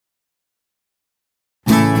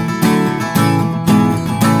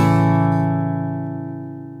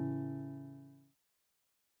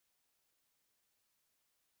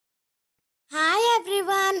Hi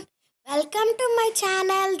everyone, welcome to my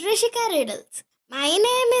channel Rishika Riddles. My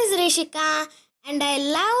name is Rishika and I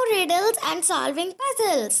love riddles and solving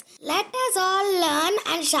puzzles. Let us all learn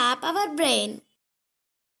and sharp our brain.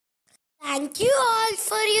 Thank you all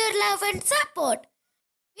for your love and support.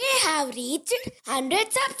 We have reached 100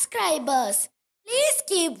 subscribers. Please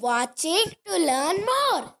keep watching to learn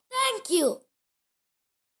more. Thank you.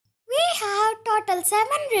 We have total 7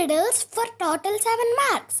 riddles for total 7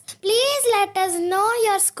 marks. Please let us know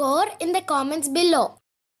your score in the comments below.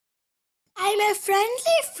 I'm a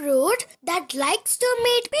friendly fruit that likes to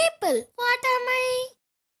meet people. What am I?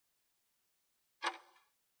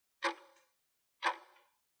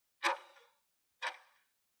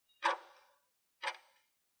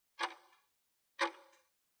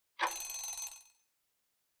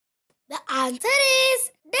 The answer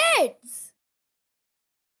is dates.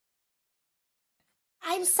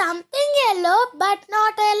 I'm something yellow but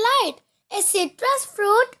not a light. A citrus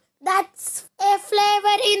fruit that's a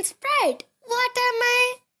flavor in Sprite. What am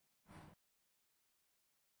I?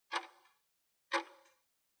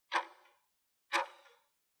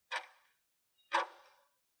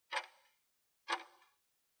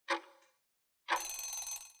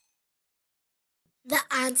 The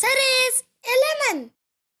answer is a lemon.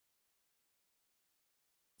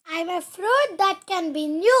 I'm a fruit that can be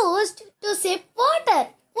used to sip water.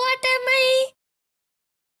 What am I?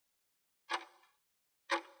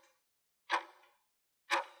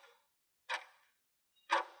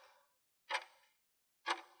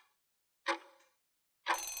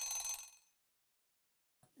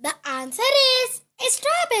 The answer is a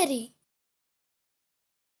strawberry.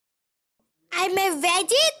 I'm a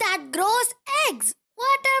veggie that grows eggs.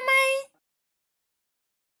 What am I?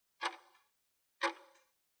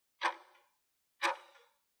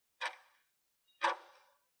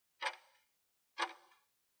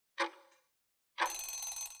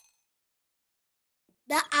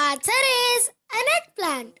 The answer is an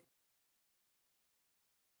eggplant.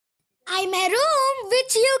 I'm a room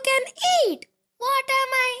which you can eat. What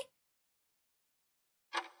am I?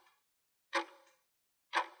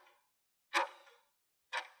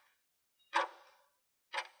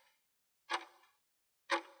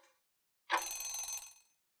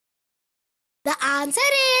 The answer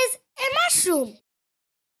is a mushroom.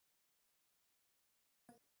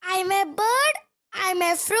 I'm a bird, I'm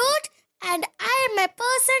a fruit, and I'm a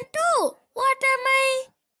person too. What am I?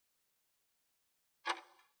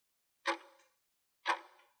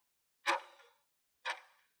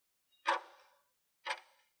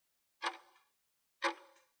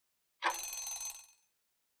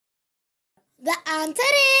 The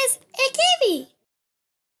answer is a kiwi.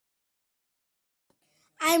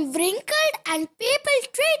 I'm wrinkled and people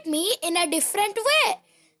treat me in a different way.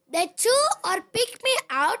 They chew or pick me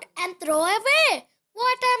out and throw away.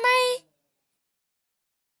 What am I?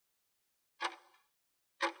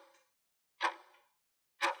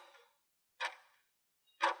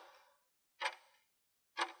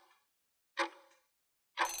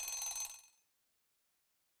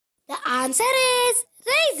 The answer is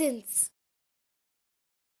raisins.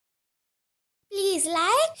 Please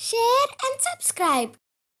like, share and subscribe.